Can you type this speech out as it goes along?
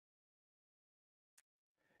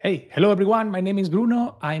Hey, hello everyone. My name is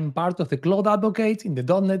Bruno. I'm part of the Cloud Advocate in the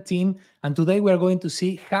 .NET team, and today we are going to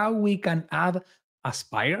see how we can add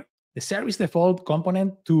Aspire, the service default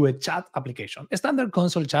component, to a chat application, a standard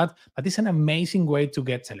console chat, but it's an amazing way to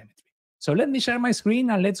get telemetry. So let me share my screen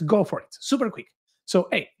and let's go for it. Super quick. So,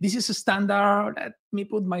 hey, this is a standard. Let me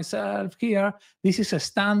put myself here. This is a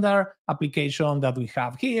standard application that we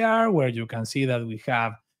have here, where you can see that we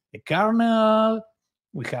have a kernel.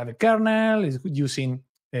 We have a kernel is using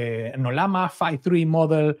an Olama 5.3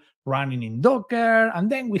 model running in Docker, and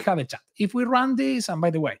then we have a chat. If we run this, and by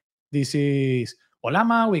the way, this is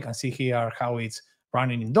Olama, we can see here how it's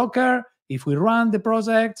running in Docker. If we run the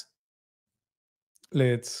project,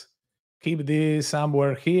 let's keep this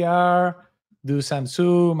somewhere here, do some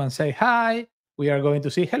zoom and say hi. We are going to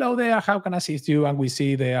see, hello there, how can I assist you? And we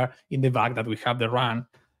see there in the back that we have the run,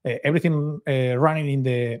 everything running in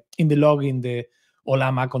the log in the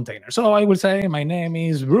Olama container. So I will say, my name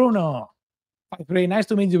is Bruno. Very nice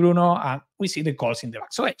to meet you, Bruno. And we see the calls in the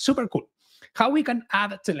back. So hey, super cool. How we can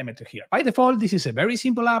add telemetry here. By default, this is a very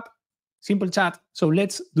simple app, simple chat. So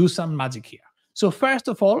let's do some magic here. So first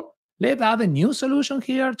of all, let's add a new solution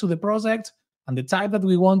here to the project. And the type that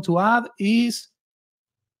we want to add is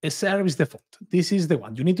a service default. This is the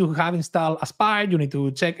one. You need to have installed Aspire. You need to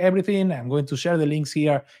check everything. I'm going to share the links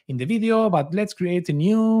here in the video, but let's create a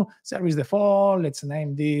new service default. Let's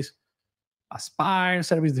name this Aspire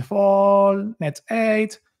service default, net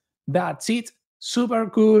 8. That's it. Super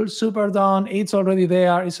cool, super done. It's already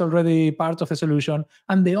there. It's already part of the solution.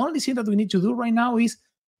 And the only thing that we need to do right now is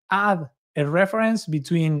add a reference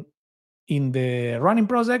between in the running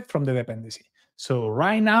project from the dependency. So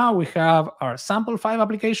right now we have our sample 5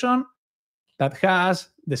 application that has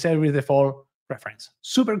the service default reference.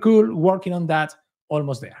 Super cool, working on that,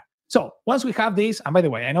 almost there. So once we have this, and by the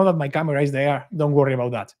way, I know that my camera is there. Don't worry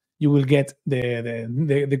about that. You will get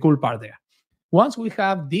the cool part there. Once we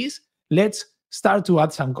have this, let's start to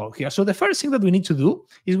add some code here. So the first thing that we need to do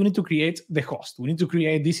is we need to create the host. We need to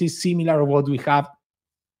create, this is similar to what we have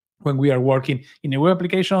when we are working in a web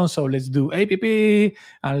application. So let's do app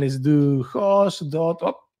and let's do host dot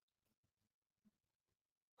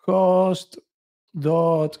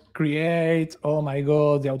create. Oh my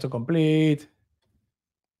God, the autocomplete.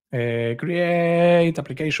 Create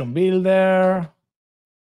application builder.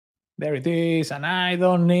 There it is. And I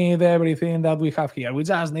don't need everything that we have here. We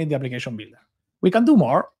just need the application builder. We can do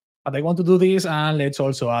more, but I want to do this. And let's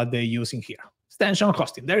also add the using here. Extension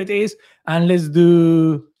hosting. There it is. And let's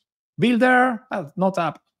do builder, not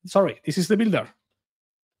app. Sorry, this is the builder.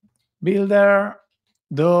 Builder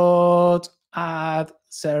dot add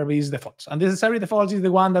service defaults. And this service defaults is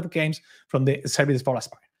the one that came from the service default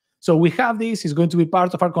Aspire. So we have this, is going to be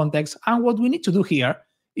part of our context. And what we need to do here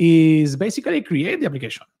is basically create the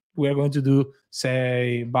application. We are going to do,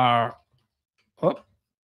 say, bar app,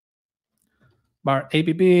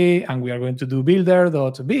 and we are going to do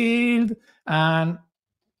builder.build, and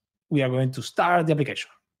we are going to start the application.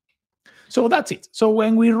 So that's it. So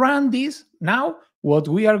when we run this, now what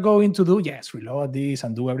we are going to do, yes, reload this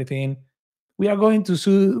and do everything. We are going to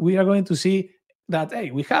see that,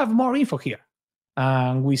 hey, we have more info here.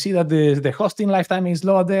 And we see that the hosting lifetime is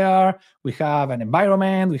low there. We have an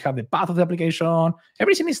environment. We have the path of the application.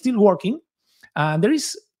 Everything is still working. And there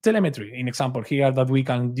is telemetry, in example here, that we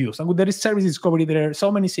can use. And there is service discovery. There are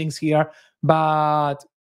so many things here. But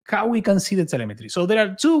how we can see the telemetry? So there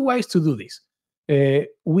are 2 ways to do this.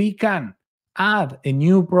 We can add a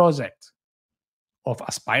new project of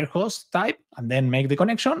Aspire host type and then make the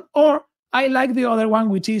connection. Or I like the other one,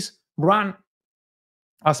 which is run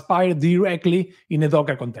Aspire directly in a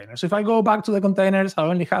Docker container. So if I go back to the containers, I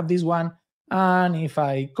only have this one. And if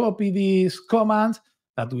I copy this command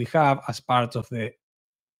that we have as part of the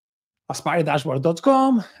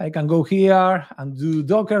aspiredashboard.com, I can go here and do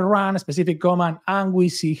Docker run a specific command. And we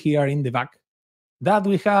see here in the back that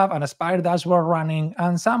we have an Aspire dashboard running.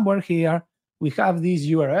 And somewhere here, we have this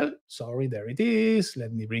URL. Sorry, there it is.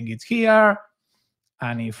 Let me bring it here.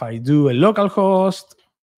 And if I do a localhost,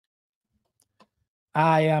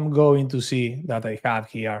 I am going to see that I have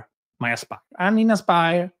here my Aspire. And in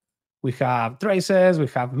Aspire, we have traces, we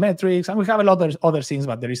have metrics, and we have a lot of other things,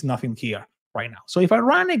 but there is nothing here right now. So if I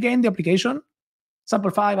run again the application, sample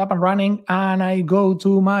 5 up and running, and I go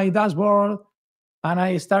to my dashboard, and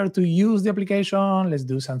I start to use the application, let's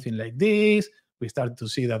do something like this. We start to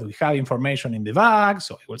see that we have information in the back.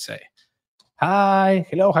 So I will say, hi,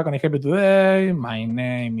 hello, how can I help you today? My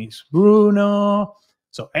name is Bruno.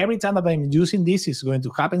 So every time that I'm using this, is going to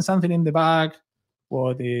happen something in the back.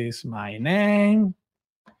 What is my name?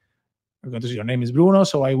 We're going to see your name is Bruno.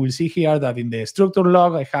 So I will see here that in the structure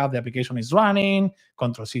log, I have the application is running,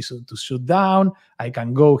 Control C to shut down. I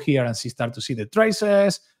can go here and start to see the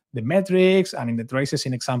traces, the metrics, and in the traces,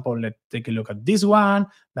 in example, let's take a look at this one.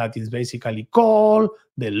 That is basically call,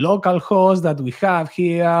 the local host that we have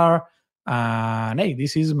here. And hey,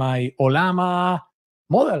 this is my Olama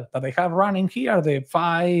model that I have running here, the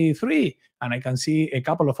 5.3. And I can see a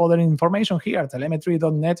couple of other information here,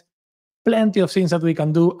 telemetry.net, plenty of things that we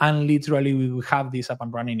can do, and literally we will have this up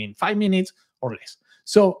and running in 5 minutes or less.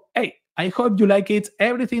 So, hey, I hope you like it.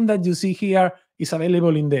 Everything that you see here is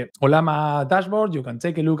available in the Olama dashboard. You can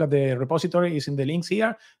take a look at the repository, it's in the links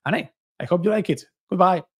here. And hey, I hope you like it.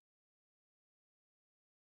 Goodbye.